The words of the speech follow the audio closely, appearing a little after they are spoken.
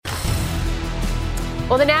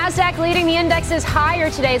Well, the Nasdaq leading the indexes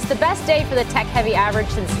higher today. It's the best day for the tech-heavy average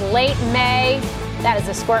since late May. That is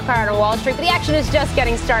a scorecard on Wall Street, but the action is just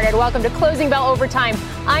getting started. Welcome to Closing Bell Overtime.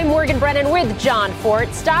 I'm Morgan Brennan with John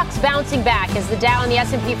Fort. Stocks bouncing back as the Dow and the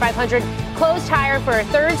S&P 500 closed higher for a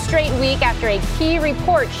third straight week after a key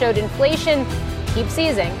report showed inflation keeps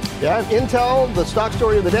easing. Yeah, Intel, the stock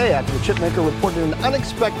story of the day after the chipmaker reported an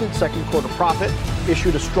unexpected second quarter profit,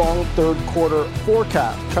 issued a strong third quarter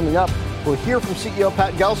forecast. Coming up, we'll hear from CEO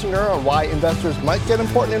Pat Gelsinger on why investors might get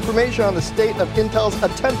important information on the state of Intel's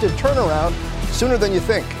attempted turnaround sooner than you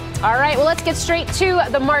think. All right, well, let's get straight to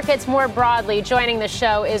the markets more broadly. Joining the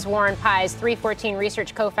show is Warren Pies, 314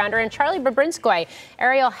 Research co-founder, and Charlie Bobrinskoy,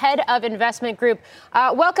 Ariel, head of investment group.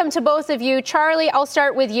 Welcome to both of you. Charlie, I'll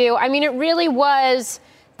start with you. I mean, it really was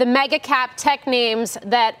the mega cap tech names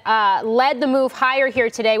that led the move higher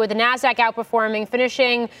here today, with the Nasdaq outperforming,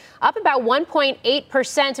 finishing up about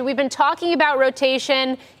 1.8%. And we've been talking about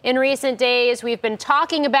rotation in recent days. We've been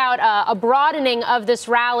talking about a broadening of this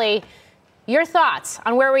rally. Your thoughts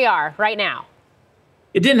on where we are right now?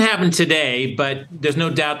 It didn't happen today, but there's no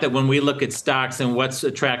doubt that when we look at stocks and what's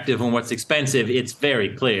attractive and what's expensive, it's very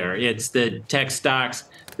clear. It's the tech stocks,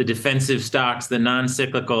 the defensive stocks, the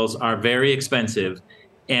non-cyclicals are very expensive,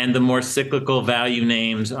 and the more cyclical value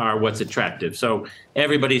names are what's attractive. So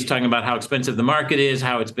everybody's talking about how expensive the market is,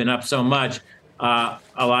 how it's been up so much. A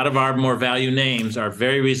lot of our more value names are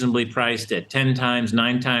very reasonably priced at 10 times,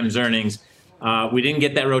 9 times earnings. We didn't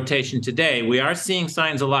get that rotation today. We are seeing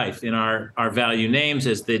signs of life in our value names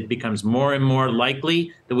as it becomes more and more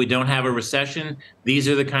likely that we don't have a recession. These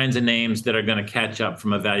are the kinds of names that are going to catch up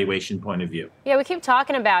from a valuation point of view. Yeah, we keep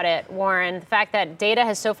talking about it, Warren. The fact that data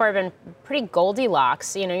has so far been pretty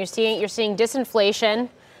Goldilocks. You know, you're seeing disinflation,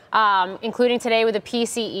 including today with the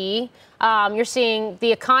PCE. You're seeing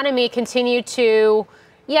the economy continue to,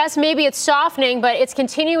 yes, maybe it's softening, but it's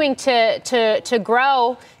continuing to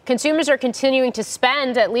grow. Consumers are continuing to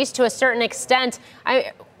spend, at least to a certain extent.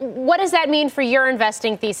 What does that mean for your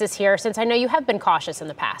investing thesis here, since I know you have been cautious in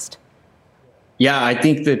the past? Yeah, I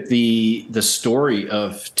think that the story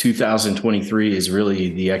of 2023 is really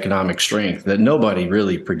the economic strength that nobody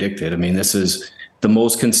really predicted. I mean, this is the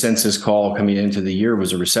most consensus call coming into the year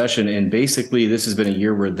was a recession. And basically, this has been a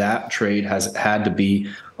year where that trade has had to be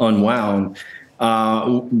unwound.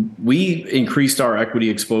 We increased our equity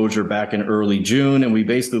exposure back in early June, and we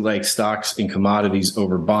basically like stocks and commodities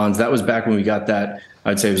over bonds. That was back when we got that,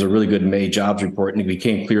 I'd say it was a really good May jobs report, and it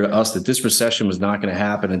became clear to us that this recession was not going to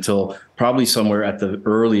happen until probably somewhere at the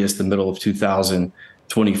earliest, the middle of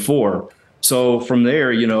 2024. So from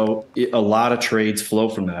there, you know, a lot of trades flow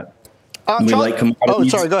from that. We like commodities.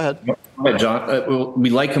 Oh, sorry, go ahead. Go ahead, John. We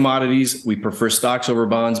like commodities. We prefer stocks over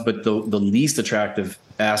bonds, but the least attractive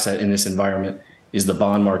asset in this environment is the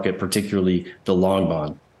bond market, particularly the long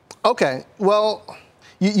bond. Okay. Well,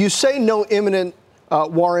 you say no imminent,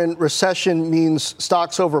 Warren, recession means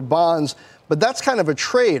stocks over bonds, but that's kind of a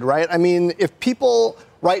trade, right? I mean, if people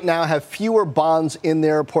right now have fewer bonds in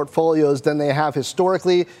their portfolios than they have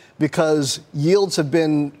historically because yields have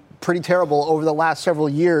been pretty terrible over the last several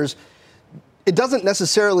years, it doesn't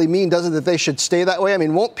necessarily mean, does it, that they should stay that way? I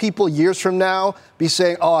mean, won't people years from now be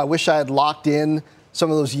saying, oh, I wish I had locked in some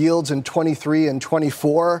of those yields in 23 and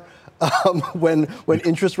 24 when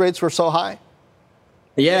interest rates were so high?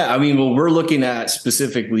 Yeah, I mean, well, we're looking at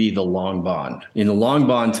specifically the long bond. And the long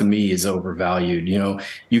bond, to me, is overvalued. You know,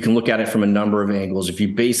 you can look at it from a number of angles. If you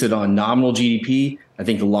base it on nominal GDP, I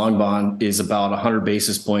think the long bond is about 100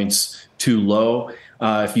 basis points too low.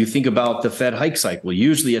 If you think about the Fed hike cycle,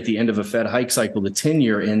 usually at the end of a Fed hike cycle, the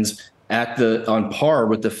 10-year ends on par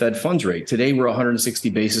with the Fed funds rate. Today, we're 160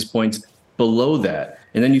 basis points below that.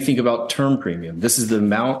 And then you think about term premium. This is the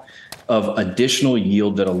amount of additional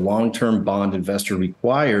yield that a long-term bond investor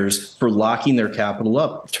requires for locking their capital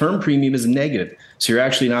up. Term premium is negative. So you're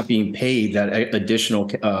actually not being paid that additional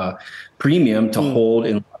premium to hold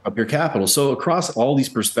and lock up your capital. So across all these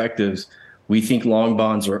perspectives, we think long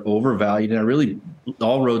bonds are overvalued. And really,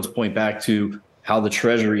 all roads point back to how the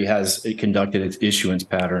Treasury has conducted its issuance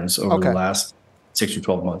patterns over the last 6 to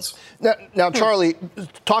 12 months. Now, Charlie,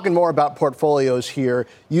 talking more about portfolios here,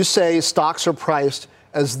 you say stocks are priced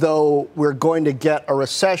as though we're going to get a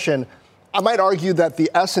recession. I might argue that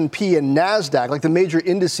the S&P and NASDAQ, like the major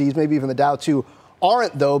indices, maybe even the Dow too,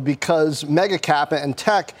 aren't, though, because mega cap and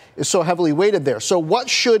tech is so heavily weighted there. So what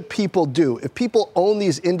should people do? If people own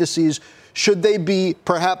these indices, should they be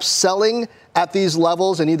perhaps selling at these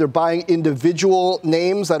levels and either buying individual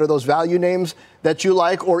names that are those value names that you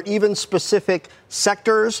like, or even specific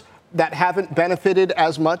sectors that haven't benefited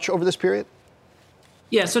as much over this period?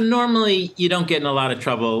 Yeah, so normally you don't get in a lot of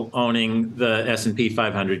trouble owning the S&P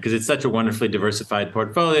 500 because it's such a wonderfully diversified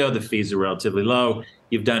portfolio. The fees are relatively low.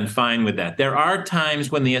 You've done fine with that. There are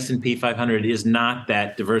times when the S&P 500 is not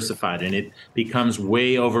that diversified and it becomes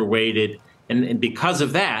way overweighted, and because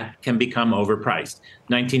of that can become overpriced.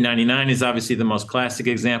 1999 is obviously the most classic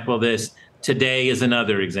example of this. Today is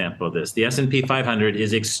another example of this. The S&P 500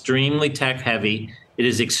 is extremely tech heavy. It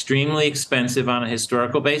is extremely expensive on a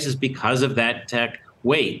historical basis because of that tech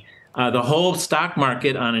weight. The whole stock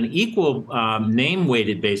market on an equal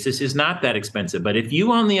name-weighted basis is not that expensive. But if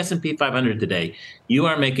you own the S&P 500 today, you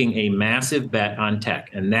are making a massive bet on tech.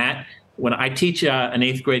 And that, when I teach an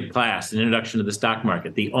 8th grade class, an introduction to the stock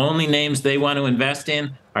market, the only names they want to invest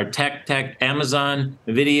in are tech, Amazon,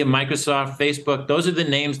 Nvidia, Microsoft, Facebook. Those are the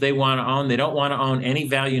names they want to own. They don't want to own any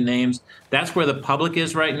value names. That's where the public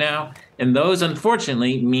is right now. And those,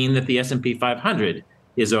 unfortunately, mean that the S&P 500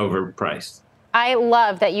 is overpriced. I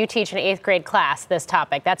love that you teach an 8th grade class this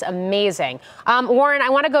topic. That's amazing. Warren, I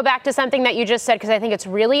want to go back to something that you just said because I think it's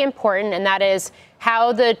really important, and that is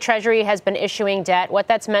how the Treasury has been issuing debt, what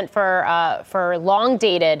that's meant for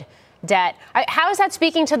long-dated debt. How is that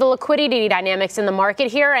speaking to the liquidity dynamics in the market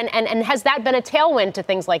here, and has that been a tailwind to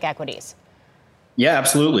things like equities? Yeah,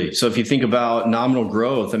 absolutely. So if you think about nominal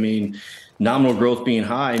growth, nominal growth being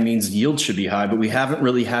high means yields should be high, but we haven't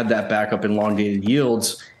really had that backup in long-dated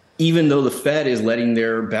yields, even though the Fed is letting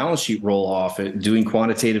their balance sheet roll off at doing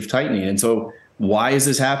quantitative tightening. And so why is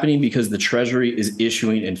this happening? Because the Treasury is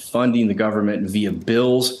issuing and funding the government via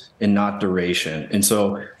bills and not duration. And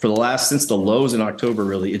so since the lows in October,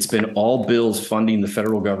 really, it's been all bills funding the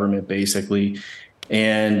federal government, basically.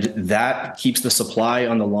 And that keeps the supply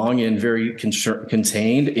on the long end very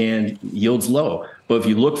contained and yields low. But if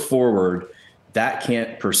you look forward, that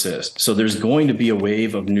can't persist. So there's going to be a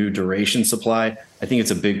wave of new duration supply. I think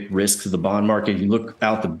it's a big risk to the bond market. You look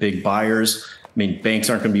out the big buyers. Banks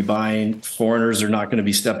aren't going to be buying. Foreigners are not going to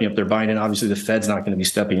be stepping up their buying. And obviously the Fed's not going to be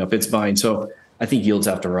stepping up its buying. So I think yields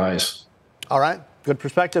have to rise. All right. Good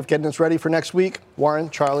perspective. Getting us ready for next week. Warren,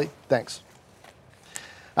 Charlie, thanks.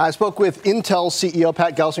 I spoke with Intel CEO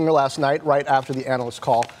Pat Gelsinger last night, right after the analyst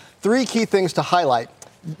call. 3 key things to highlight.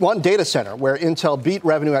 One, data center, where Intel beat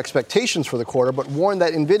revenue expectations for the quarter, but warned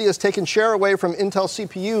that NVIDIA's taken share away from Intel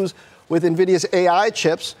CPUs with NVIDIA's AI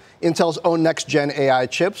chips, Intel's own next-gen AI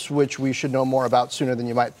chips, which we should know more about sooner than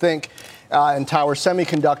you might think, and Tower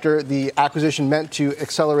Semiconductor, the acquisition meant to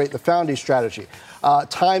accelerate the foundry strategy.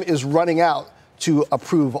 Time is running out to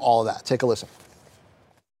approve all of that. Take a listen.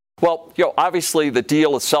 Well, obviously the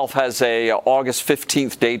deal itself has a August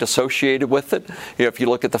 15th date associated with it. If you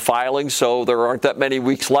look at the filing, so there aren't that many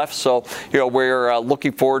weeks left. So, we're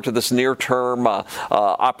looking forward to this near-term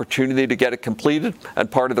opportunity to get it completed.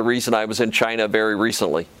 And part of the reason I was in China very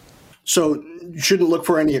recently. So you shouldn't look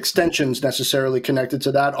for any extensions necessarily connected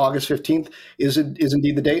to that. August 15th is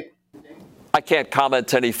indeed the date? I can't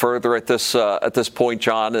comment any further at this point,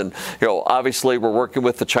 John. And obviously, we're working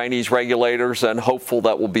with the Chinese regulators and hopeful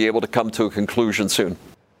that we'll be able to come to a conclusion soon.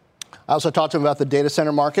 I also talked to him about the data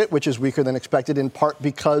center market, which is weaker than expected, in part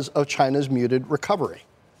because of China's muted recovery.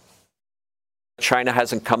 China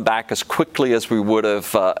hasn't come back as quickly as we would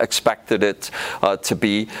have expected it to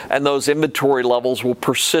be. And those inventory levels will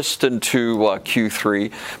persist into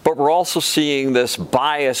Q3. But we're also seeing this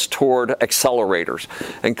bias toward accelerators.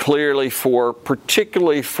 And clearly,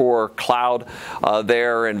 particularly for cloud,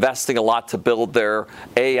 they're investing a lot to build their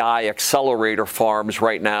AI accelerator farms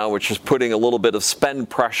right now, which is putting a little bit of spend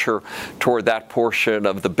pressure toward that portion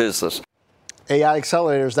of the business. AI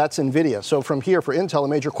accelerators, that's NVIDIA. So from here for Intel, a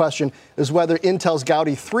major question is whether Intel's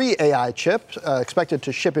Gaudi 3 AI chip, expected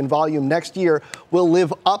to ship in volume next year, will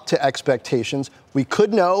live up to expectations. We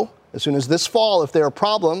could know as soon as this fall if there are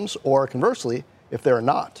problems, or conversely, if there are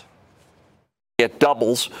not. It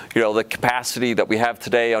doubles, the capacity that we have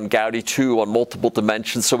today on Gaudi 2 on multiple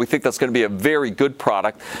dimensions. So we think that's going to be a very good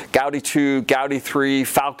product. Gaudi 2, Gaudi 3,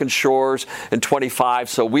 Falcon Shores in 25.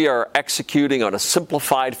 So we are executing on a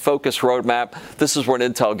simplified, focused roadmap. This is when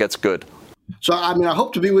Intel gets good. So, I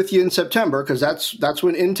hope to be with you in September because that's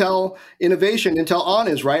when Intel Innovation, Intel On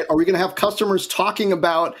is, right? Are we going to have customers talking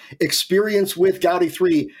about experience with Gaudi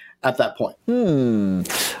 3 at that point?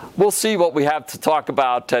 We'll see what we have to talk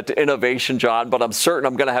about at Innovation, John, but I'm certain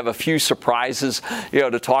I'm going to have a fey surprises,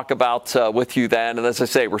 to talk about with you then. And as I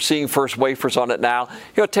say, we're seeing first wafers on it now.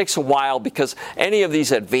 It takes a while because any of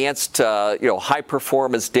these advanced,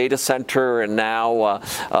 high-performance data center and now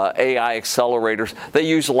AI accelerators, they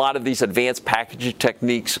use a lot of these advanced packaging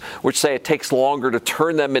techniques, which say it takes longer to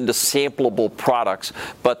turn them into sampleable products.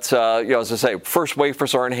 But, as I say, first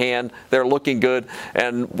wafers are in hand. They're looking good,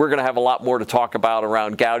 and we're going to have a lot more to talk about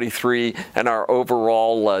around Gaudi 3 and our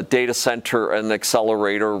overall data center and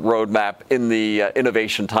accelerator roadmap in the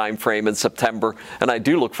innovation timeframe in September. And I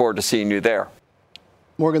do look forward to seeing you there.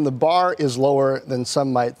 Morgan, the bar is lower than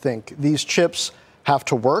some might think. These chips have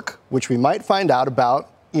to work, which we might find out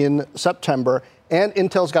about in September. And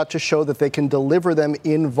Intel's got to show that they can deliver them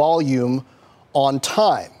in volume on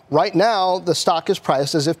time. Right now, the stock is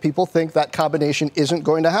priced as if people think that combination isn't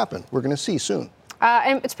going to happen. We're going to see soon.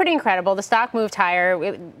 And it's pretty incredible. The stock moved higher,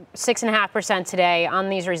 6.5% today on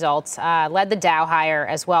these results, led the Dow higher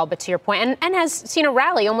as well. But to your point, and has seen a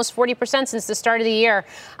rally almost 40% since the start of the year.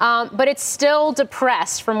 But it's still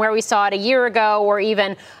depressed from where we saw it a year ago or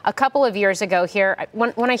even a couple of years ago here.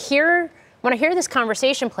 When I hear this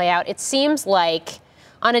conversation play out, it seems like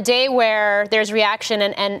on a day where there's reaction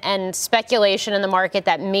and speculation in the market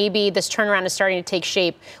that maybe this turnaround is starting to take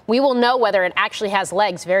shape, we will know whether it actually has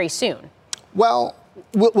legs very soon. Well,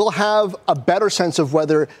 we'll have a better sense of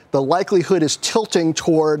whether the likelihood is tilting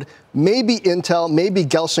toward maybe Intel, maybe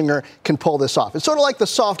Gelsinger can pull this off. It's sort of like the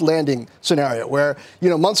soft landing scenario where,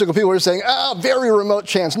 months ago people were saying, very remote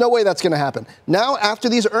chance, no way that's going to happen. Now, after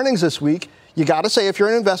these earnings this week, you got to say if you're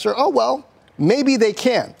an investor, maybe they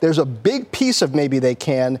can. There's a big piece of maybe they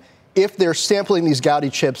can if they're sampling these Gaudi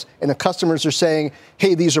chips and the customers are saying,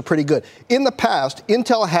 hey, these are pretty good. In the past,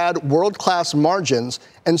 Intel had world-class margins,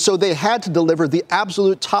 and so they had to deliver the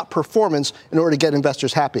absolute top performance in order to get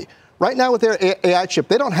investors happy. Right now with their AI chip,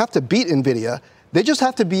 they don't have to beat NVIDIA. They just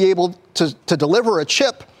have to be able to deliver a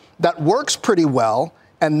chip that works pretty well,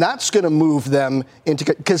 and that's going to move them into,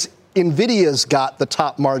 because NVIDIA's got the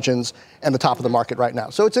top margins and the top of the market right now.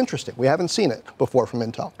 So it's interesting. We haven't seen it before from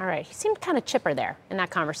Intel. All right. He seemed kind of chipper there in that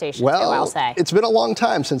conversation, too, I'll say. It's been a long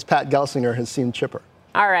time since Pat Gelsinger has seemed chipper.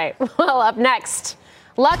 All right. Well, up next,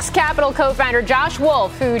 Lux Capital co-founder Josh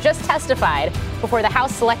Wolfe, who just testified before the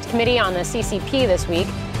House Select Committee on the CCP this week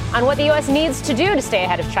on what the U.S. needs to do to stay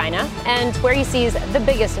ahead of China and where he sees the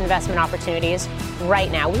biggest investment opportunities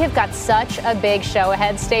right now. We have got such a big show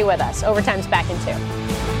ahead. Stay with us. Overtime's back in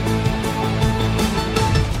 2.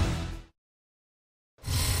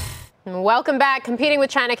 Welcome back. Competing with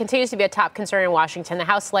China continues to be a top concern in Washington. The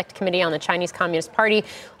House Select Committee on the Chinese Communist Party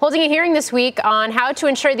holding a hearing this week on how to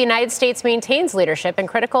ensure the United States maintains leadership in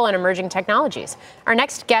critical and emerging technologies. Our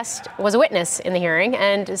next guest was a witness in the hearing,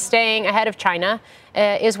 and staying ahead of China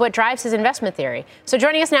is what drives his investment theory. So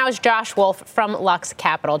joining us now is Josh Wolfe from Lux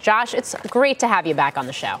Capital. Josh, it's great to have you back on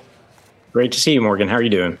the show. Great to see you, Morgan. How are you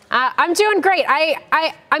doing? I'm doing great.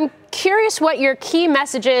 I'm curious what your key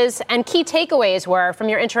messages and key takeaways were from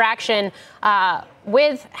your interaction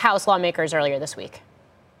with House lawmakers earlier this week.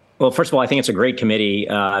 Well, first of all, I think it's a great committee,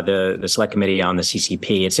 the Select Committee on the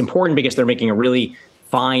CCP. It's important because they're making a really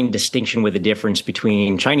fine distinction with the difference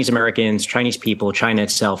between Chinese Americans, Chinese people, China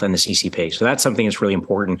itself, and the CCP. So that's something that's really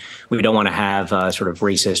important. We don't want to have sort of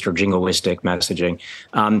racist or jingoistic messaging.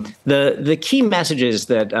 The key messages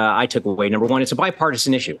that I took away, number one, it's a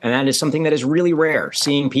bipartisan issue, and that is something that is really rare.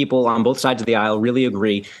 Seeing people on both sides of the aisle really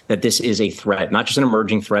agree that this is a threat, not just an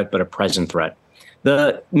emerging threat, but a present threat.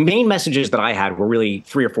 The main messages that I had were really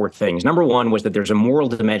 3 or 4 things. Number one was that there's a moral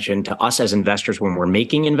dimension to us as investors when we're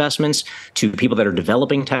making investments, to people that are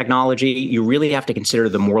developing technology. You really have to consider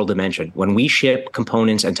the moral dimension. When we ship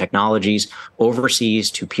components and technologies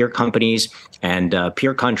overseas to peer companies and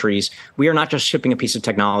peer countries, we are not just shipping a piece of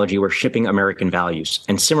technology, we're shipping American values.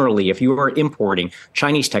 And similarly, if you are importing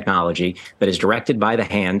Chinese technology that is directed by the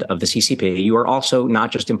hand of the CCP, you are also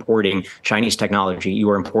not just importing Chinese technology, you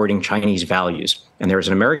are importing Chinese values. And there's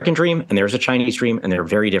an American dream and there's a Chinese dream, and they're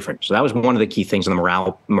very different. So that was one of the key things on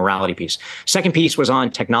the morality piece. Second piece was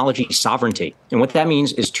on technology sovereignty. And what that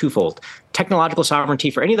means is twofold. Technological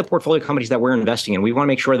sovereignty for any of the portfolio companies that we're investing in. We want to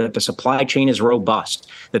make sure that the supply chain is robust,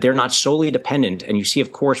 that they're not solely dependent. And you see,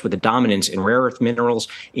 of course, with the dominance in rare earth minerals,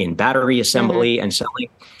 in battery assembly and selling.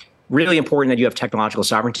 Really important that you have technological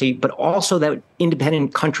sovereignty, but also that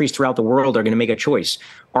independent countries throughout the world are going to make a choice.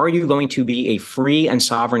 Are you going to be a free and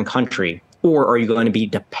sovereign country, or are you going to be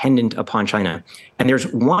dependent upon China? And there's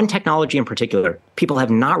one technology in particular people have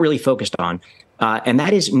not really focused on, and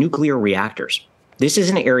that is nuclear reactors. This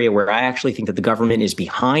is an area where I actually think that the government is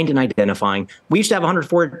behind in identifying. We used to have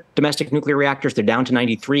 104 domestic nuclear reactors. They're down to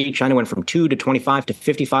 93. China went from 2 to 25 to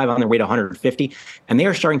 55 on their way to 150. And they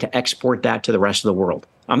are starting to export that to the rest of the world.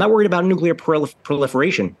 I'm not worried about nuclear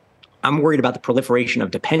proliferation. I'm worried about the proliferation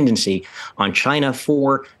of dependency on China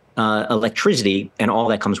for electricity and all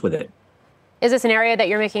that comes with it. Is this an area that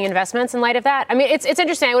you're making investments in light of that? I mean, it's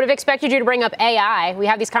interesting. I would have expected you to bring up AI. We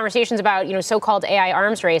have these conversations about, so-called AI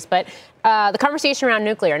arms race, but the conversation around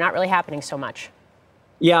nuclear not really happening so much.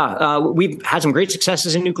 Yeah, we've had some great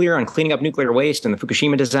successes in nuclear on cleaning up nuclear waste and the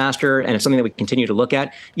Fukushima disaster, and it's something that we continue to look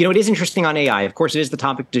at. It is interesting on AI. Of course, it is the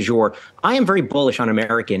topic du jour. I am very bullish on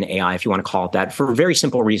American AI, if you want to call it that, for a very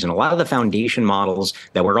simple reason. A lot of the foundation models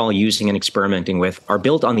that we're all using and experimenting with are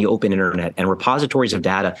built on the open internet and repositories of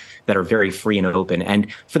data that are very free and open.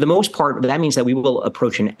 And for the most part, that means that we will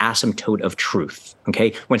approach an asymptote of truth.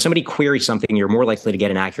 Okay, when somebody queries something, you're more likely to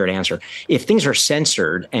get an accurate answer. If things are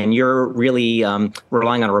censored and you're really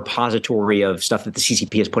relying on a repository of stuff that the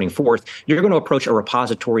CCP is putting forth, you're going to approach a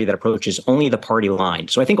repository that approaches only the party line.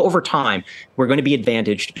 So I think over time, we're going to be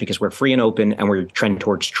advantaged because we're free and open and we're trending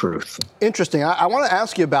towards truth. Interesting. I want to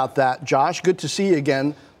ask you about that, Josh. Good to see you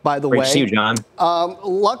again, by the way. Great to see you, John.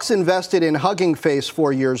 Lux invested in Hugging Face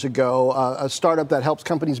 4 years ago, a startup that helps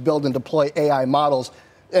companies build and deploy AI models.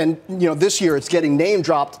 And, this year it's getting name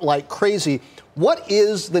dropped like crazy. What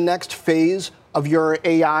is the next phase of your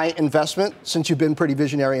AI investment, since you've been pretty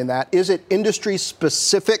visionary in that? Is it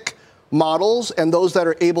industry-specific models and those that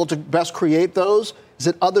are able to best create those? Is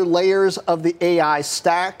it other layers of the AI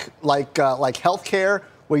stack, like healthcare,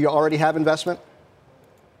 where you already have investment?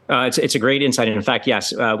 It's a great insight. And in fact,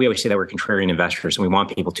 yes, we always say that we're contrarian investors and we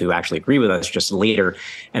want people to actually agree with us just later.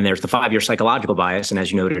 And there's the 5-year psychological bias. And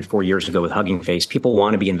as you noted 4 years ago with Hugging Face, people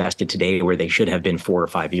want to be invested today where they should have been 4 or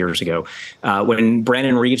 5 years ago. When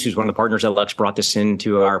Brandon Reeves, who's one of the partners at Lux, brought this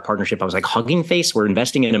into our partnership, I was like, Hugging Face? We're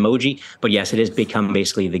investing in emoji? But yes, it has become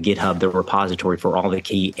basically the GitHub, the repository for all the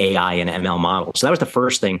key AI and ML models. So that was the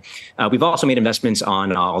first thing. We've also made investments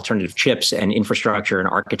on alternative chips and infrastructure and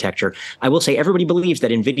architecture. I will say everybody believes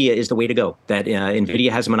that NVIDIA is the way to go, that NVIDIA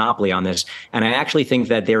has a monopoly on this. And I actually think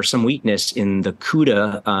that there's some weakness in the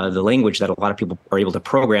CUDA, the language that a lot of people are able to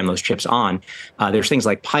program those chips on. There's things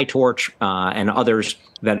like PyTorch and others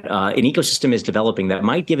that an ecosystem is developing that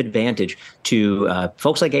might give advantage to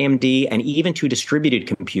folks like AMD and even to distributed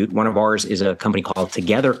compute. One of ours is a company called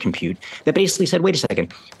Together Compute that basically said, wait a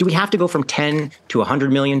second, do we have to go from 10 to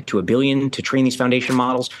 100 million to 1 billion to train these foundation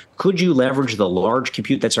models? Could you leverage the large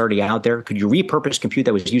compute that's already out there? Could you repurpose compute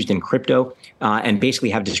that was used in crypto and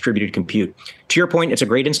basically have distributed compute? To your point, it's a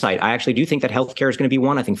great insight. I actually do think that healthcare is going to be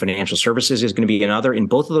one. I think financial services is going to be another. In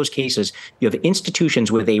both of those cases, you have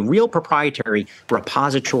institutions with a real proprietary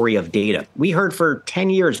repository of data. We heard for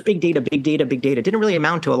 10 years, big data, big data, big data. It didn't really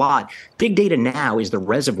amount to a lot. Big data now is the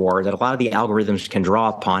reservoir that a lot of the algorithms can draw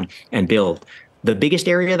upon and build. The biggest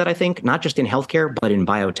area that I think, not just in healthcare, but in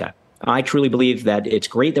biotech. I truly believe that it's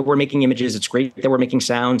great that we're making images. It's great that we're making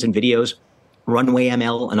sounds and videos. Runway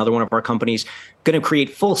ML, another one of our companies, going to create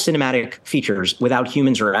full cinematic features without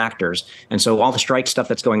humans or actors. And so all the strike stuff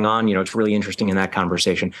that's going on, it's really interesting in that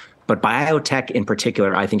conversation. But biotech in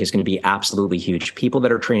particular, I think is going to be absolutely huge. People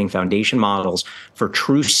that are training foundation models for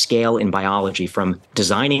true scale in biology, from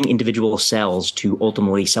designing individual cells to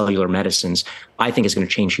ultimately cellular medicines, I think is going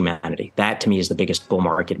to change humanity. That to me is the biggest bull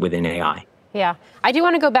market within AI. Yeah. I do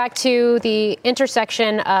want to go back to the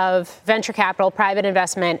intersection of venture capital, private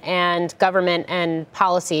investment, and government and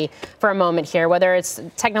policy for a moment here, whether it's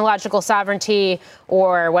technological sovereignty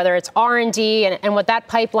or whether it's R&D and what that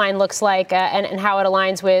pipeline looks like and how it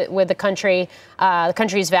aligns with the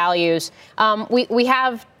country's values. We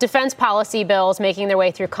have defense policy bills making their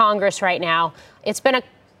way through Congress right now. It's been a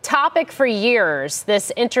topic for years, this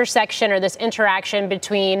intersection or this interaction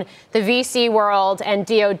between the VC world and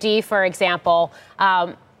DOD, for example.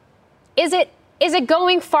 Is it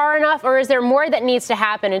going far enough, or is there more that needs to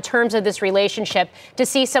happen in terms of this relationship to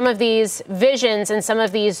see some of these visions and some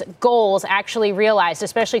of these goals actually realized,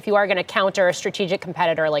 especially if you are going to counter a strategic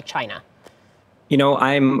competitor like China?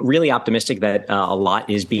 I'm really optimistic that a lot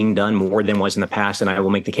is being done, more than was in the past, and I will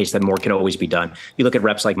make the case that more can always be done. You look at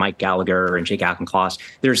reps like Mike Gallagher and Jake Auchincloss.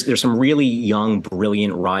 There's some really young,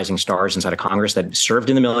 brilliant, rising stars inside of Congress that served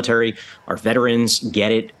in the military, are veterans,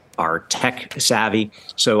 get it, are tech savvy.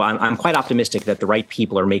 So I'm quite optimistic that the right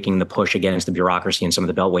people are making the push against the bureaucracy and some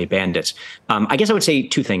of the Beltway bandits. I guess I would say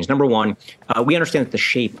two things. Number one, we understand that the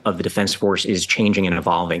shape of the defense force is changing and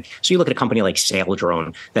evolving. So you look at a company like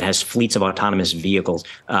Saildrone that has fleets of autonomous vehicles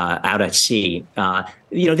out at sea.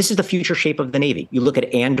 This is the future shape of the Navy. You look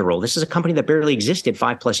at Anduril. This is a company that barely existed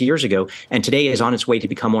 5+ years ago, and today is on its way to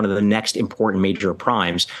become one of the next important major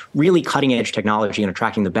primes, really cutting edge technology and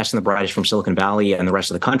attracting the best and the brightest from Silicon Valley and the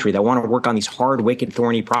rest of the country that want to work on these hard, wicked,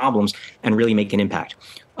 thorny problems and really make an impact.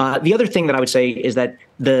 The other thing that I would say is that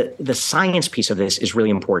the science piece of this is really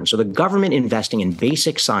important. So the government investing in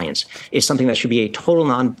basic science is something that should be a total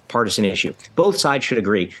nonpartisan issue. Both sides should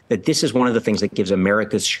agree that this is one of the things that gives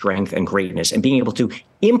America strength and greatness, and being able to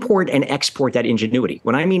import and export that ingenuity.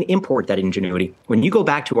 When I mean import that ingenuity, when you go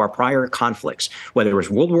back to our prior conflicts, whether it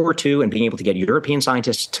was World War II and being able to get European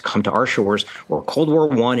scientists to come to our shores, or Cold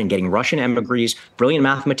War I and getting Russian emigres, brilliant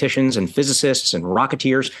mathematicians and physicists and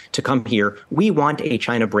rocketeers to come here, we want a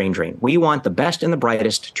China brain drain. We want the best and the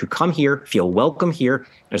brightest to come here, feel welcome here.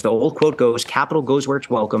 As the old quote goes, capital goes where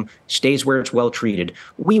it's welcome, stays where it's well treated.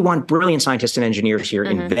 We want brilliant scientists and engineers here,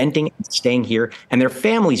 inventing and staying here, and their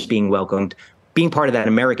families being welcomed, being part of that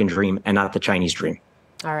American dream and not the Chinese dream.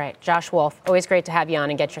 All right. Josh Wolfe, always great to have you on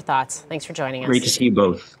and get your thoughts. Thanks for joining us. Great to see you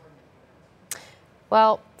both.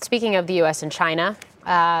 Well, speaking of the U.S. and China,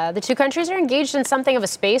 the two countries are engaged in something of a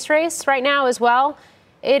space race right now as well.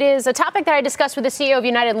 It is a topic that I discussed with the CEO of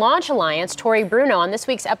United Launch Alliance, Tori Bruno, on this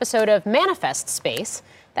week's episode of Manifest Space.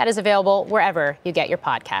 That is available wherever you get your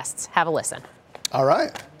podcasts. Have a listen. All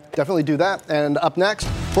right. Definitely do that. And up next,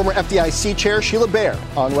 former FDIC Chair Sheila Bair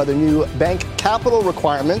on whether new bank capital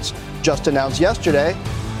requirements just announced yesterday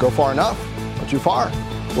go far enough or too far.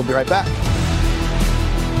 We'll be right back.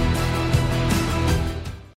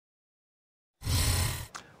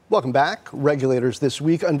 Welcome back. Regulators this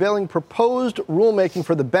week unveiling proposed rulemaking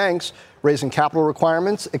for the banks, raising capital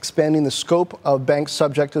requirements, expanding the scope of banks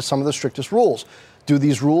subject to some of the strictest rules. Do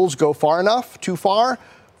these rules go far enough, too far?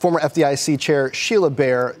 Former FDIC Chair Sheila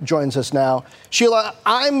Bair joins us now. Sheila,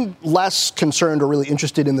 I'm less concerned or really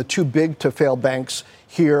interested in the too big to fail banks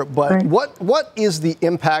here, but right. What is the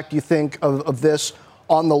impact, you think, of this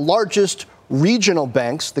on the largest regional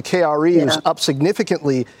banks? The KRE is up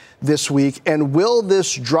significantly this week. And will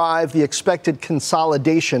this drive the expected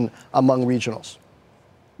consolidation among regionals?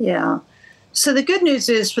 Yeah. So the good news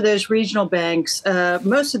is for those regional banks,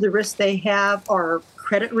 most of the risks they have are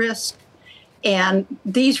credit risk. And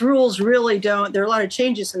these rules really don't, there are a lot of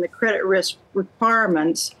changes in the credit risk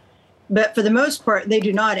requirements, but for the most part, they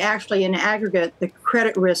do not actually, in aggregate, the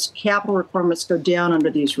credit risk capital requirements go down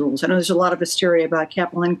under these rules. I know there's a lot of hysteria about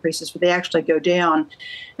capital increases, but they actually go down.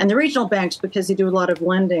 And the regional banks, because they do a lot of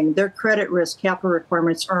lending, their credit risk capital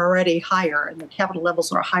requirements are already higher, and the capital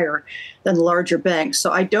levels are higher than the larger banks.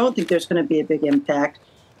 So I don't think there's going to be a big impact.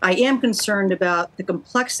 I am concerned about the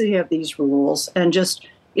complexity of these rules and just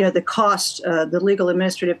the cost, the legal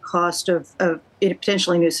administrative cost of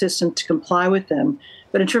potentially new systems to comply with them.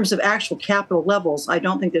 But in terms of actual capital levels, I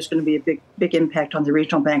don't think there's going to be a big impact on the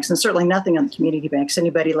regional banks, and certainly nothing on the community banks.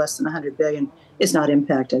 Anybody less than $100 billion is not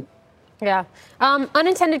impacted. Yeah.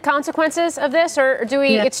 Unintended consequences of this, or do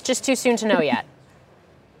we? Yeah. It's just too soon to know yet.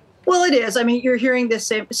 Well, it is. I mean, you're hearing this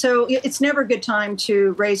same. So it's never a good time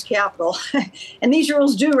to raise capital. And these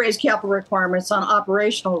rules do raise capital requirements on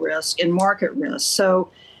operational risk and market risk.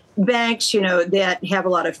 So banks, that have a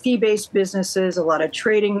lot of fee-based businesses, a lot of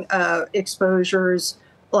trading exposures,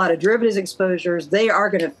 a lot of derivatives exposures, they are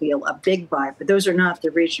going to feel a big bite, but those are not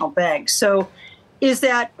the regional banks. So is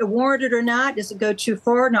that warranted or not? Does it go too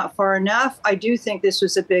far? Not far enough? I do think this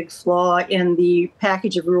was a big flaw in the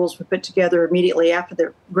package of rules we put together immediately after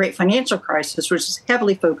the great financial crisis, which is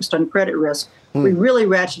heavily focused on credit risk. We really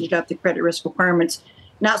ratcheted up the credit risk requirements,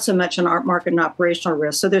 not so much on our market and operational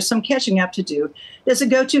risk. So there's some catching up to do. Does it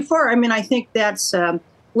go too far? I mean, I think that's,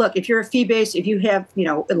 look, if you're a fee-based, if you have,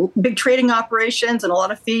 big trading operations and a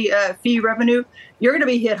lot of fee revenue, you're going to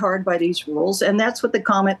be hit hard by these rules. And that's what the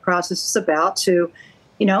comment process is about, to,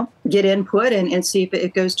 get input and see if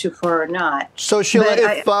it goes too far or not. So,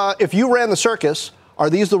 Sheila, if you ran the circus,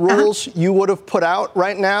 are these the rules you would have put out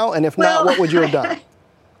right now? And if not, what would you have done?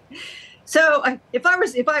 So if I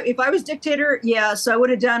was dictator, so I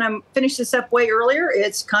would have done, finished this up way earlier.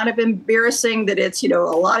 It's kind of embarrassing that it's, a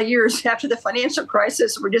lot of years after the financial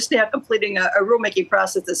crisis. We're just now completing a rulemaking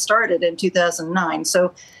process that started in 2009.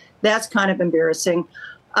 So that's kind of embarrassing.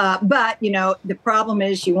 But, the problem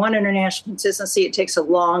is you want international consistency. It takes a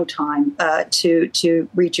long time to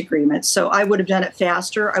reach agreements. So I would have done it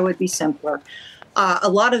faster. I would be simpler.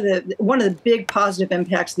 One of the big positive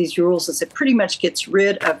impacts of these rules is it pretty much gets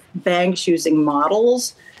rid of banks using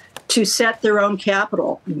models to set their own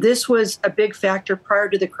capital. This was a big factor prior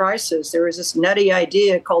to the crisis. There was this nutty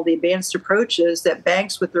idea called the advanced approaches that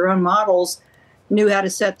banks with their own models knew how to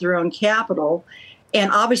set their own capital. And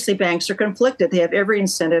obviously banks are conflicted. They have every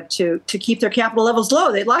incentive to keep their capital levels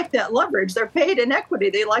low. They like that leverage. They're paid in equity.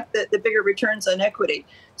 They like the bigger returns on equity.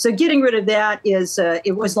 So getting rid of that is,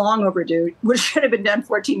 it was long overdue, which should have been done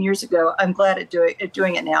 14 years ago. I'm glad at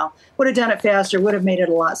doing it now. Would have done it faster, would have made it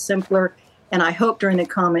a lot simpler. And I hope during the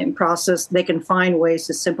comment process, they can find ways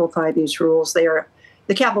to simplify these rules. The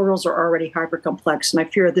capital rules are already hyper complex, and I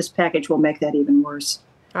fear this package will make that even worse.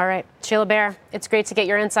 All right. Sheila Bair, it's great to get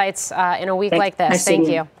your insights in a week like this. Nice Thank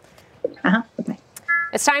you. Bye-bye.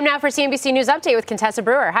 It's time now for CNBC News Update with Contessa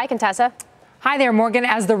Brewer. Hi, Contessa. Hi there, Morgan.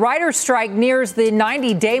 As the writer's strike nears the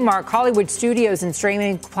 90-day mark, Hollywood studios and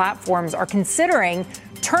streaming platforms are considering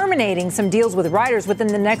terminating some deals with writers within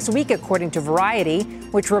the next week, according to Variety,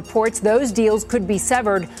 which reports those deals could be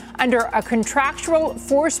severed under a contractual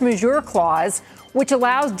force majeure clause, which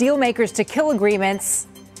allows deal makers to kill agreements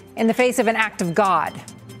in the face of an act of God.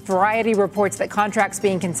 Variety reports that contracts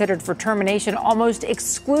being considered for termination almost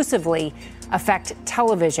exclusively affect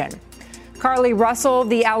television. Carly Russell,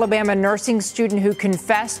 the Alabama nursing student who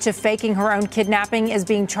confessed to faking her own kidnapping, is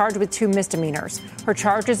being charged with 2 misdemeanors. Her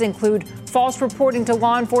charges include false reporting to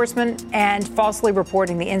law enforcement and falsely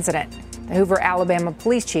reporting the incident. The Hoover, Alabama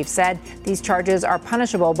police chief said these charges are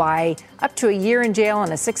punishable by up to a year in jail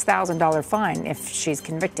and a $6,000 fine if she's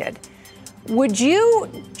convicted. Would you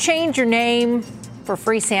change your name for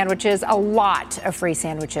free sandwiches? A lot of free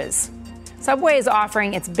sandwiches. Subway is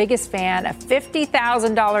offering its biggest fan a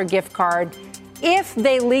 $50,000 gift card if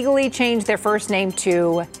they legally change their first name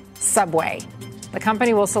to Subway. The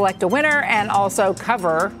company will select a winner and also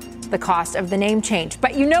cover the cost of the name change.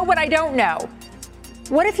 But you know what I don't know?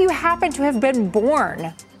 What if you happen to have been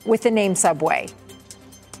born with the name Subway?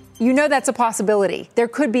 You know that's a possibility. There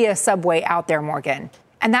could be a Subway out there, Morgan.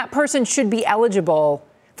 And that person should be eligible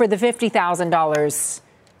for the $50,000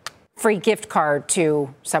 free gift card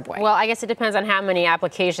to Subway. Well, I guess it depends on how many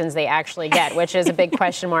applications they actually get, which is a big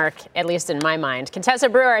question mark, at least in my mind. Contessa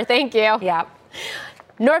Brewer, thank you. Yeah.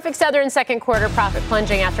 Norfolk Southern second quarter profit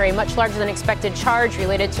plunging after a much larger than expected charge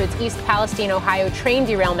related to its East Palestine, Ohio train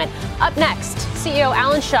derailment. Up next, CEO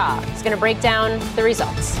Alan Shaw is going to break down the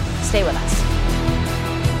results. Stay with us.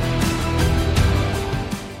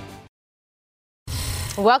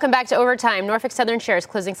 Welcome back to Overtime. Norfolk Southern shares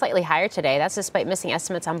closing slightly higher today. That's despite missing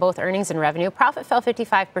estimates on both earnings and revenue. Profit fell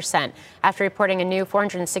 55% after reporting a new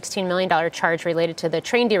 $416 million charge related to the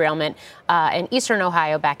train derailment in eastern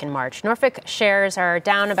Ohio back in March. Norfolk shares are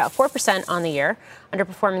down about 4% on the year,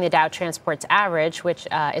 underperforming the Dow Transport's average, which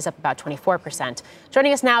is up about 24%.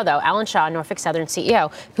 Joining us now, though, Alan Shaw, Norfolk Southern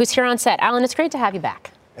CEO, who's here on set. Alan, it's great to have you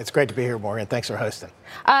back. It's great to be here, Morgan. Thanks for hosting.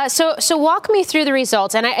 So walk me through the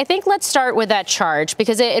results. And I think let's start with that charge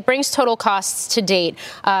because it brings total costs to date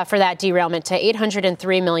for that derailment to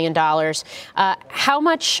 $803 million. How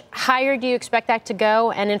much higher do you expect that to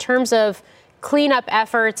go? And in terms of cleanup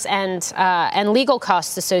efforts and legal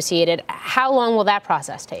costs associated, how long will that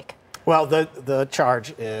process take? Well, the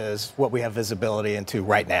charge is what we have visibility into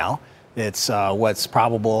right now. It's what's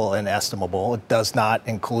probable and estimable. It does not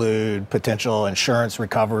include potential insurance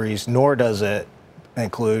recoveries, nor does it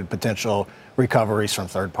include potential recoveries from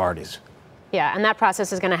third parties. Yeah, and that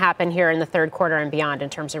process is going to happen here in the third quarter and beyond in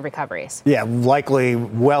terms of recoveries. Yeah, likely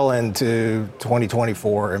well into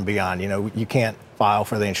 2024 and beyond. You know, you can't file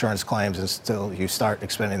for the insurance claims until you start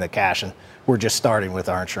expending the cash, and we're just starting with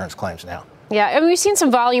our insurance claims now. Yeah, and we've seen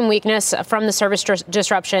some volume weakness from the service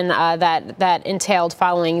disruption that entailed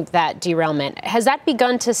following that derailment. Has that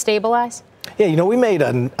begun to stabilize? Yeah, you know, we made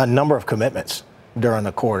a number of commitments during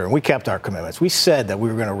the quarter, and we kept our commitments. We said that we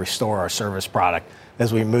were going to restore our service product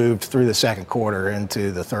as we moved through the second quarter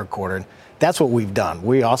into the third quarter. And that's what we've done.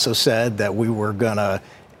 We also said that we were going to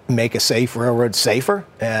make a safe railroad safer,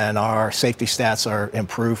 and our safety stats are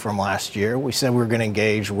improved from last year. We said we were going to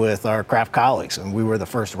engage with our craft colleagues, and we were the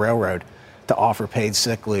first railroad to offer paid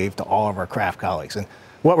sick leave to all of our craft colleagues. And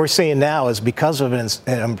what we're seeing now is because of an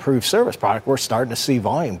improved service product, we're starting to see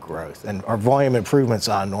volume growth and our volume improvements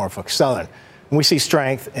on Norfolk Southern. And we see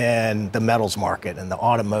strength in the metals market and the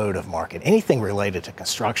automotive market. Anything related to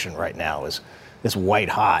construction right now is white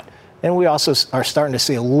hot. And we also are starting to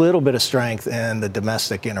see a little bit of strength in the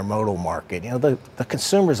domestic intermodal market. You know, the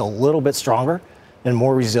consumer is a little bit stronger and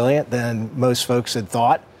more resilient than most folks had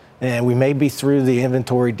thought. And we may be through the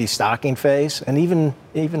inventory destocking phase. And even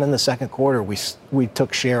in the second quarter, we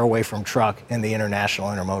took share away from truck in the international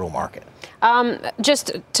intermodal market.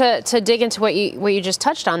 Just to dig into what you just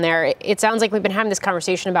touched on there, it sounds like we've been having this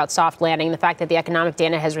conversation about soft landing, the fact that the economic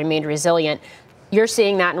data has remained resilient. You're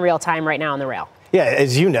seeing that in real time right now on the rail. Yeah,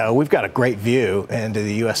 as you know, we've got a great view into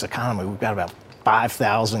the U.S. economy. We've got about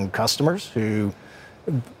 5,000 customers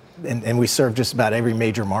and we serve just about every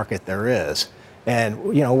major market there is.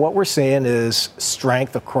 And, you know, what we're seeing is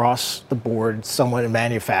strength across the board, somewhat in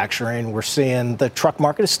manufacturing. We're seeing the truck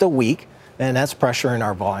market is still weak, and that's pressuring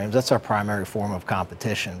our volumes. That's our primary form of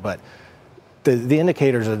competition. But the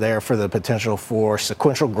indicators are there for the potential for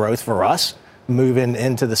sequential growth for us moving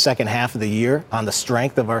into the second half of the year on the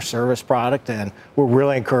strength of our service product. And we're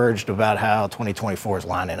really encouraged about how 2024 is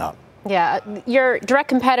lining up. Yeah, your direct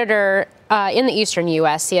competitor in the eastern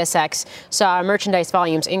U.S., CSX, saw merchandise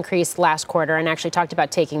volumes increase last quarter and actually talked about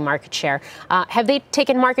taking market share. Have they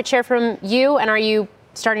taken market share from you, and are you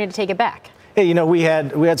starting to take it back? Hey, we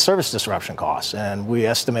had service disruption costs, and we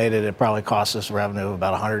estimated it probably cost us revenue of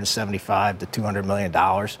about $175 to $200 million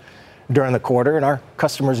during the quarter, and our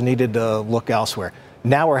customers needed to look elsewhere.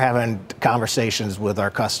 Now we're having conversations with our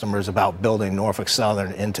customers about building Norfolk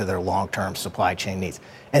Southern into their long-term supply chain needs.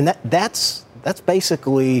 And that's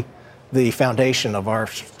basically the foundation of our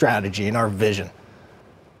strategy and our vision.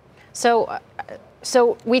 So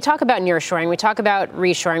we talk about nearshoring, we talk about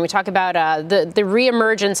reshoring, we talk about the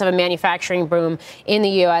reemergence of a manufacturing boom in the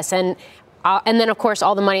U.S. And then, of course,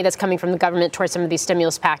 all the money that's coming from the government towards some of these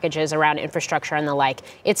stimulus packages around infrastructure and the like.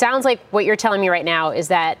 It sounds like what you're telling me right now is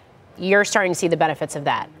that you're starting to see the benefits of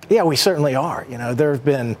that. Yeah, we certainly are. There have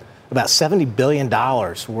been about $70 billion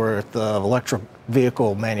worth of electric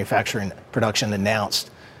vehicle manufacturing production announced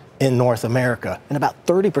in North America, and about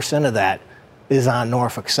 30% of that is on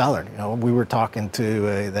Norfolk Southern. We were talking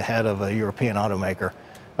to the head of a European automaker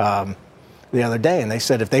the other day, and they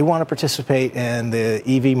said if they want to participate in the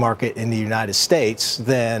EV market in the United States,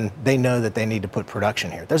 then they know that they need to put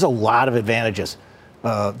production here. There's a lot of advantages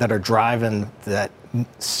that are driving that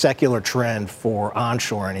secular trend for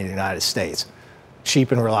onshoring in the United States.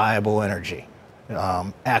 Cheap and reliable energy,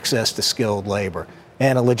 access to skilled labor,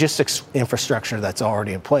 and a logistics infrastructure that's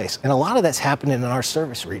already in place. And a lot of that's happening in our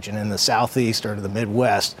service region, in the Southeast or the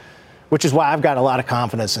Midwest, which is why I've got a lot of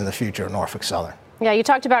confidence in the future of Norfolk Southern. Yeah, you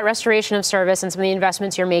talked about restoration of service and some of the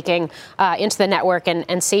investments you're making into the network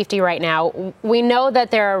and safety right now. We know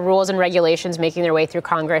that there are rules and regulations making their way through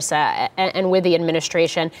Congress and with the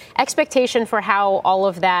administration. Expectation for how all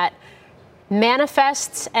of that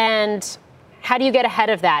manifests, and how do you get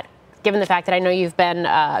ahead of that, given the fact that I know you've been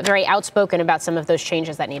very outspoken about some of those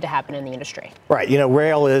changes that need to happen in the industry? Right.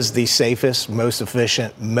 Rail is the safest, most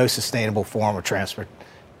efficient, most sustainable form of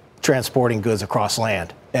transporting goods across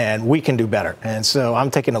land, and we can do better. And so I'm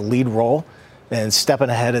taking a lead role and stepping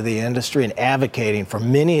ahead of the industry and advocating for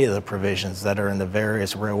many of the provisions that are in the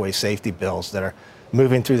various railway safety bills that are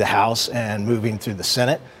moving through the House and moving through the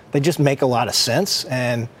Senate. They just make a lot of sense.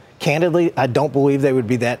 And candidly, I don't believe they would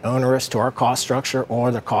be that onerous to our cost structure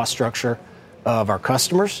or the cost structure of our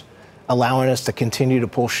customers, allowing us to continue to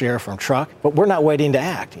pull share from truck. But we're not waiting to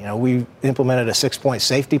act. We implemented a 6-point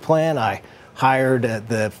safety plan. I hired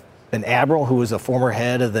an admiral who was a former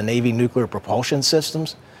head of the Navy Nuclear Propulsion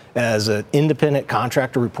Systems as an independent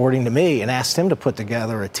contractor reporting to me, and asked him to put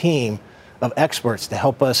together a team of experts to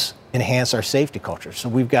help us enhance our safety culture. So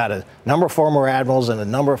we've got a number of former admirals and a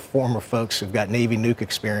number of former folks who've got Navy nuke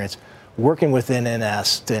experience working within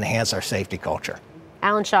NS to enhance our safety culture.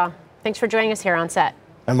 Alan Shaw, thanks for joining us here on set.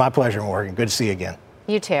 And my pleasure, Morgan. Good to see you again.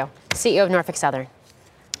 You too. CEO of Norfolk Southern.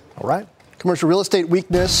 All right. Commercial real estate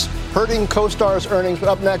weakness hurting Costar's earnings. But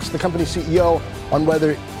up next, the company CEO on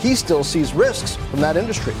whether he still sees risks from that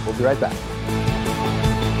industry. We'll be right back.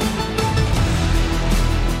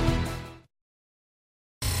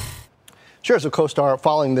 Shares of Costar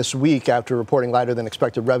falling this week after reporting lighter than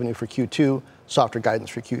expected revenue for Q2, softer guidance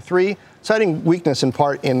for Q3, citing weakness in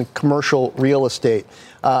part in commercial real estate.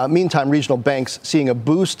 Meantime, regional banks seeing a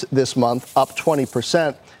boost this month, up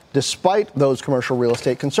 20%, despite those commercial real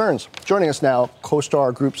estate concerns. Joining us now,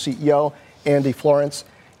 Costar Group CEO Andy Florance.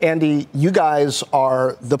 Andy, you guys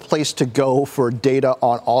are the place to go for data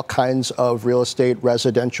on all kinds of real estate,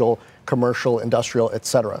 residential, commercial, industrial, et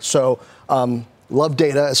cetera. So love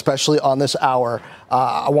data, especially on this hour.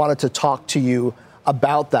 I wanted to talk to you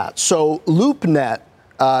about that. So LoopNet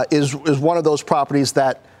is one of those properties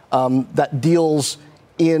that deals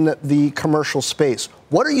in the commercial space.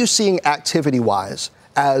 What are you seeing activity-wise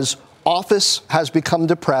as office has become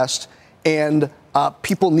depressed and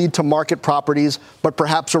people need to market properties, but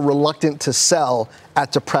perhaps are reluctant to sell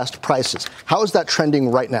at depressed prices? How is that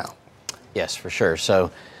trending right now? Yes, for sure.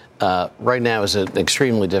 So right now is an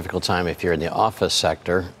extremely difficult time if you're in the office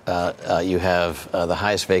sector. You have the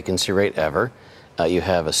highest vacancy rate ever. You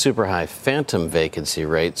have a super high phantom vacancy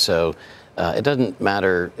rate. So it doesn't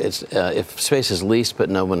matter if space is leased but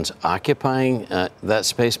no one's occupying that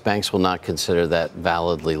space, banks will not consider that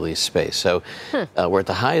validly leased space. So we're at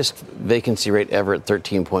the highest vacancy rate ever at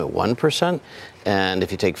 13.1%. And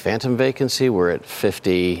if you take phantom vacancy, we're at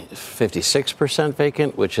 56%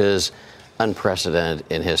 vacant, which is unprecedented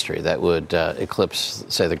in history. That would eclipse,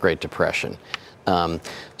 say, the Great Depression.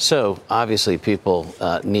 So obviously people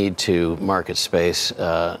need to market space.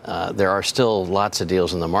 There are still lots of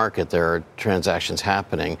deals in the market. There are transactions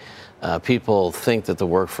happening. People think that the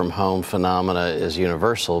work from home phenomena is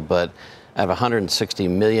universal, but out of 160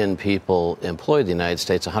 million people employed in the United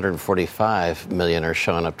States, 145 million are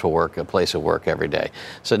showing up to work, a place of work every day.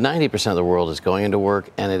 So 90% of the world is going into work,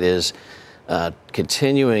 and it is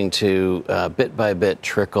continuing to bit by bit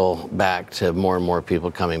trickle back to more and more people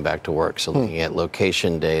coming back to work. So looking at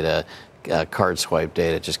location data, card swipe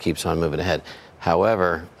data, just keeps on moving ahead.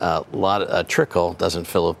 However, a trickle doesn't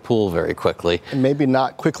fill a pool very quickly. And maybe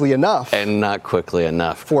not quickly enough. And not quickly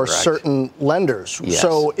enough. For correct. certain lenders. Yes.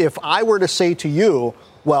 So if I were to say to you,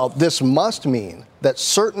 well, this must mean that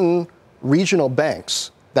certain regional banks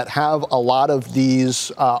that have a lot of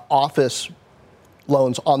these office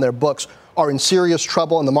loans on their books are in serious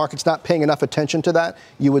trouble and the market's not paying enough attention to that,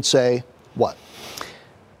 you would say what?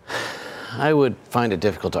 I would find it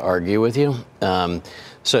difficult to argue with you.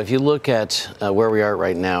 So if you look at where we are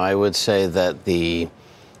right now, I would say that the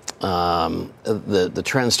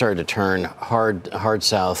trend started to turn hard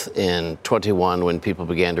south in 21 when people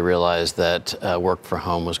began to realize that work from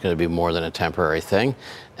home was going to be more than a temporary thing,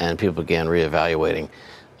 and people began reevaluating.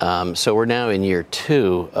 So we're now in year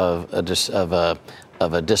 2 of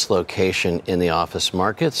a dislocation in the office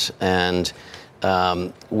markets, and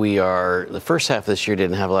the first half of this year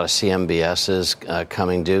didn't have a lot of CMBSs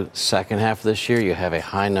coming due. Second half of this year, you have a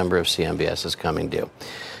high number of CMBSs coming due,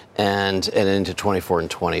 and into 24 and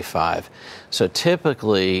 25. So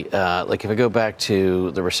typically, like if I go back to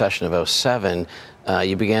the recession of 07,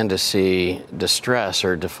 you began to see distress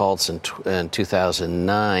or defaults in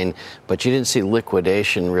 2009, but you didn't see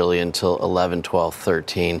liquidation really until 11, 12,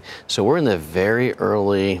 13. So we're in the very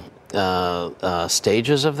early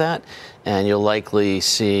stages of that, and you'll likely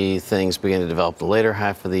see things begin to develop the later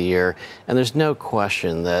half of the year. And there's no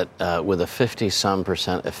question that with a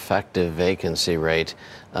 50-some% effective vacancy rate,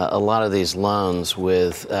 a lot of these loans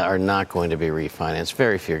are not going to be refinanced.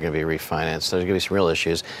 Very few are going to be refinanced. There's going to be some real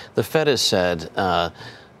issues. The Fed has said,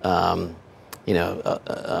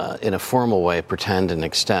 in a formal way, pretend and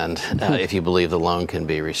extend if you believe the loan can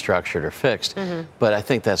be restructured or fixed. Mm-hmm. But I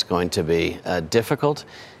think that's going to be difficult.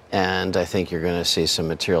 And I think you're going to see some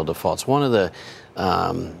material defaults. One of the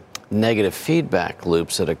negative feedback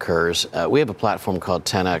loops that occurs, we have a platform called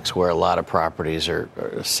 10X where a lot of properties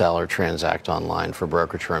sell or transact online for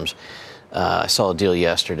brokerage firms. I saw a deal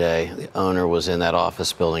yesterday. The owner was in that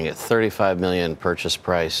office building at $35 million purchase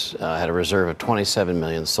price, had a reserve of $27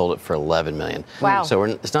 million, sold it for $11 million. Wow. So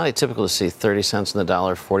it's not atypical to see 30 cents on the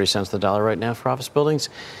dollar, 40 cents on the dollar right now for office buildings.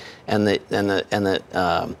 And the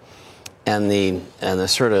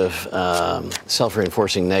sort of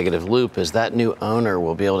self-reinforcing negative loop is that new owner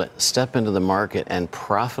will be able to step into the market and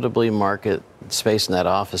profitably market space in that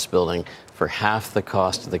office building for half the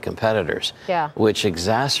cost of the competitors, which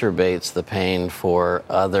exacerbates the pain for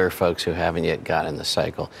other folks who haven't yet got in the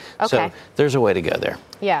cycle. Okay. So there's a way to go there.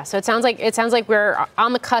 Yeah, so it sounds like we're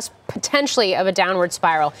on the cusp potentially of a downward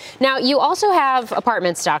spiral. Now, you also have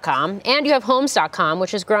apartments.com and you have homes.com,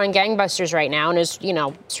 which is growing gangbusters right now and is,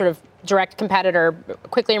 sort of direct competitor,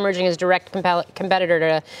 quickly emerging as direct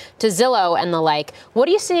competitor to Zillow and the like. What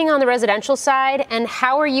are you seeing on the residential side, and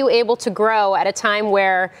how are you able to grow at a time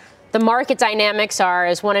where the market dynamics are,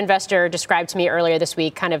 as one investor described to me earlier this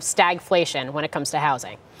week, kind of stagflation when it comes to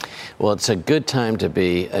housing? Well, it's a good time to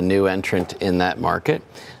be a new entrant in that market.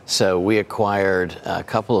 So we acquired a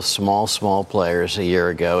couple of small players a year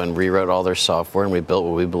ago and rewrote all their software, and we built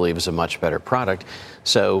what we believe is a much better product.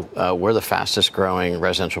 So we're the fastest growing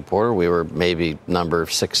residential portal. We were maybe number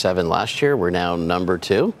 6, 7 last year. We're now number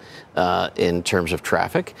 2 in terms of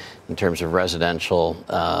traffic, in terms of residential,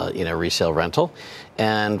 resale rental.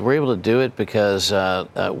 And we're able to do it because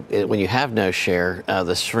when you have no share,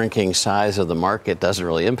 the shrinking size of the market doesn't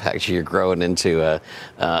really impact you. You're growing into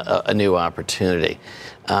a new opportunity.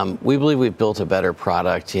 We believe we've built a better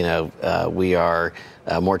product. We are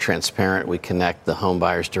more transparent. We connect the home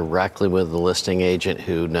buyers directly with the listing agent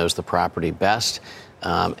who knows the property best.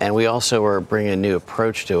 And we also are bringing a new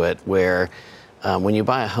approach to it where when you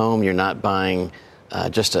buy a home, you're not buying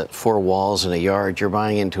just 4 walls and a yard. You're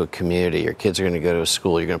buying into a community. Your kids are going to go to a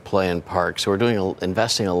school. You're going to play in parks. So we're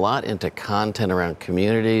investing a lot into content around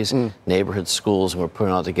communities, neighborhood schools, and we're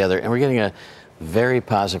putting it all together. And we're getting a very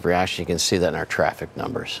positive reaction. You can see that in our traffic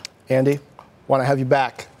numbers. Andy, want to have you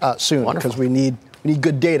back soon. Wonderful. Because we need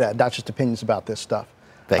good data, not just opinions about this stuff.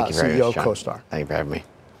 Thank you very CEO much, John. Costar. Thank you for having me.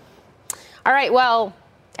 All right, well,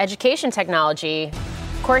 education technology,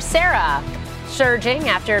 Coursera surging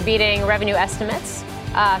after beating revenue estimates.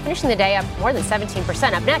 finishing the day up more than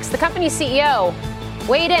 17%. Up next, the company's CEO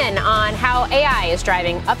weighed in on how AI is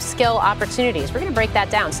driving upskill opportunities. We're going to break that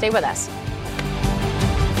down. Stay with us.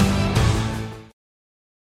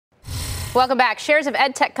 Welcome back. Shares of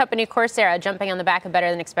edtech company Coursera jumping on the back of better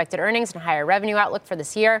than expected earnings and higher revenue outlook for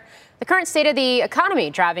this year. The current state of the economy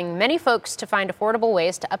driving many folks to find affordable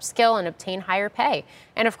ways to upskill and obtain higher pay.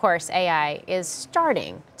 And of course, AI is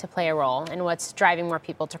starting to play a role in what's driving more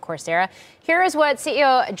people to Coursera. Here is what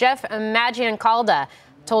CEO Jeff Maggioncalda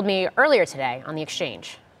told me earlier today on the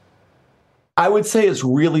exchange. I would say it's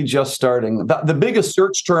really just starting. The biggest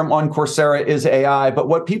search term on Coursera is AI, but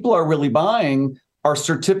what people are really buying are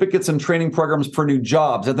certificates and training programs for new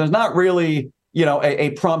jobs. And there's not really,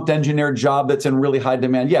 a prompt engineer job that's in really high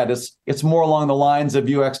demand yet. It's more along the lines of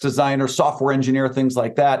UX designer, software engineer, things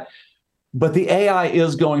like that. But the AI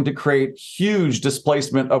is going to create huge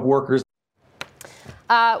displacement of workers.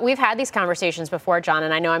 We've had these conversations before, John,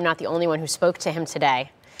 and I know I'm not the only one who spoke to him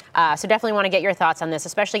today. So definitely want to get your thoughts on this,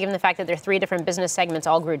 especially given the fact that their three different business segments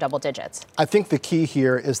all grew double digits. I think the key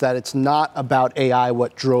here is that it's not about AI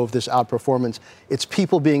what drove this outperformance. It's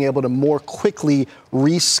people being able to more quickly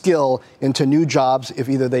reskill into new jobs if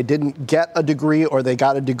either they didn't get a degree or they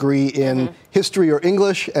got a degree in history or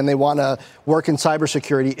English and they want to work in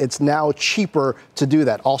cybersecurity. It's now cheaper to do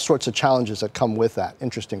that. All sorts of challenges that come with that.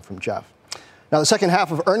 Interesting from Jeff. Now, the second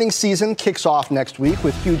half of earnings season kicks off next week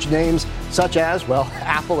with huge names such as,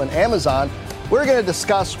 Apple and Amazon. We're going to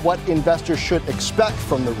discuss what investors should expect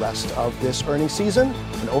from the rest of this earnings season.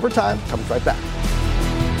 And Overtime comes right back.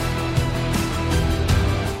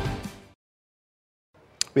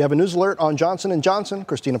 We have a news alert on Johnson & Johnson.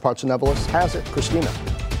 Christina Partsinevelos has it. Christina.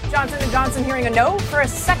 Johnson & Johnson hearing a no for a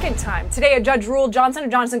second time. Today, a judge ruled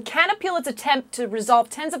Johnson & Johnson can appeal its attempt to resolve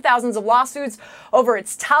tens of thousands of lawsuits over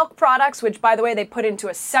its talc products, which, by the way, they put into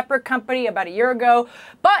a separate company about a year ago.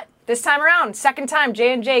 But this time around, second time,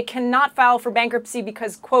 J&J cannot file for bankruptcy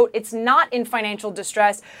because, quote, it's not in financial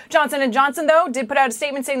distress. Johnson & Johnson, though, did put out a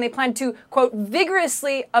statement saying they plan to, quote,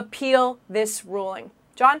 vigorously appeal this ruling.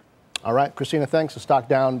 John? All right, Christina, thanks. The stock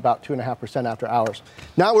down about 2.5% after hours.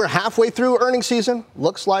 Now we're halfway through earnings season.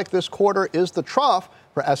 Looks like this quarter is the trough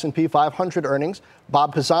for S&P 500 earnings.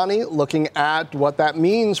 Bob Pisani looking at what that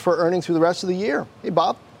means for earnings through the rest of the year. Hey,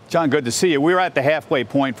 Bob. John, good to see you. We're at the halfway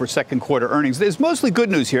point for second quarter earnings. There's mostly good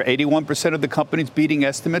news here. 81% of the companies beating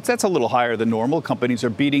estimates. That's a little higher than normal. Companies are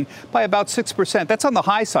beating by about 6%. That's on the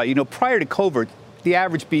high side. Prior to COVID, the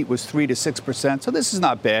average beat was 3 to 6%, so this is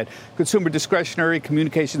not bad. Consumer discretionary,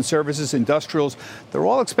 communication services, industrials, they're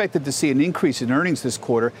all expected to see an increase in earnings this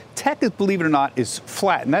quarter. Tech, believe it or not, is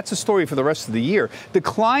flat, and that's a story for the rest of the year.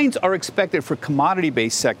 Declines are expected for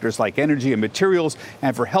commodity-based sectors like energy and materials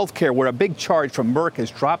and for healthcare, where a big charge from Merck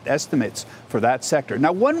has dropped estimates for that sector.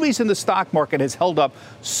 Now, one reason the stock market has held up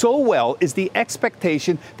so well is the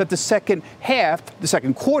expectation that the second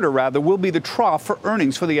quarter, will be the trough for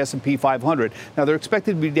earnings for the S&P 500. Now, they're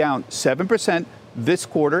expected to be down 7% this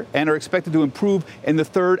quarter and are expected to improve in the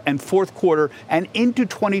third and fourth quarter and into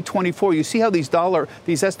 2024. You see how these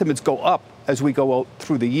estimates go up as we go out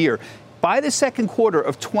through the year. By the second quarter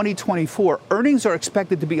of 2024, earnings are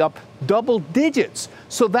expected to be up double digits.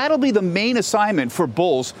 So that'll be the main assignment for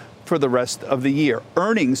bulls for the rest of the year.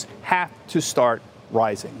 Earnings have to start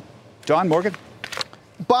rising. John, Morgan?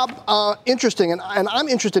 Bob, interesting. And I'm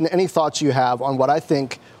interested in any thoughts you have on what I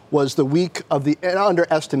think was the week of the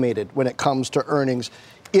underestimated when it comes to earnings.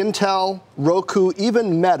 Intel, Roku,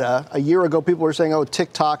 even Meta. A year ago, people were saying,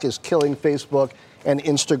 TikTok is killing Facebook and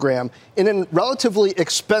Instagram. In a relatively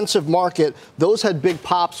expensive market, those had big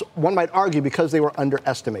pops, one might argue, because they were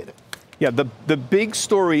underestimated. Yeah, the big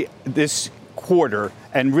story this quarter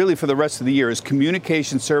and really for the rest of the year is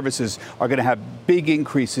communication services are going to have big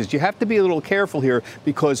increases. You have to be a little careful here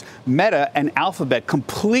because Meta and Alphabet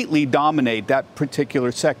completely dominate that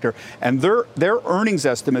particular sector. And their earnings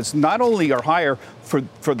estimates not only are higher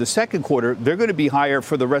for the second quarter, they're going to be higher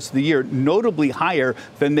for the rest of the year, notably higher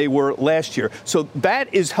than they were last year. So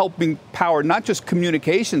that is helping power not just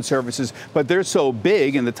communication services, but they're so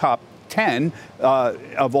big in the top 10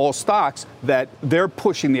 of all stocks that they're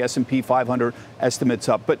pushing the S&P 500 estimates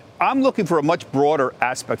up. But I'm looking for a much broader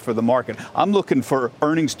aspect for the market. I'm looking for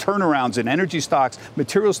earnings turnarounds in energy stocks,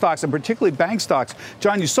 material stocks, and particularly bank stocks.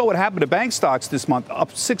 John, you saw what happened to bank stocks this month, up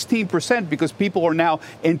 16% because people are now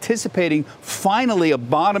anticipating finally a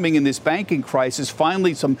bottoming in this banking crisis,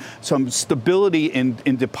 finally some stability in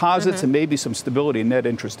deposits and maybe some stability in net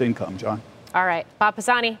interest income, John. All right. Bob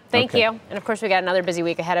Pisani, thank you. And, of course, we got another busy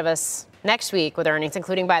week ahead of us next week with earnings,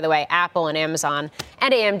 including, by the way, Apple and Amazon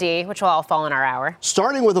and AMD, which will all fall in our hour.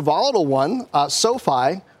 Starting with a volatile one,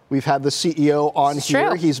 SoFi We've had the CEO on here.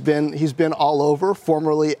 True. He's been all over,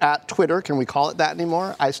 formerly at Twitter. Can we call it that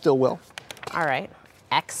anymore? I still will. All right.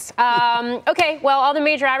 X. Okay, well, all the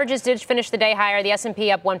major averages did finish the day higher. The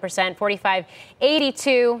S&P up 1%,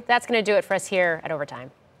 45.82. That's going to do it for us here at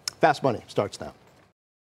Overtime. Fast Money starts now.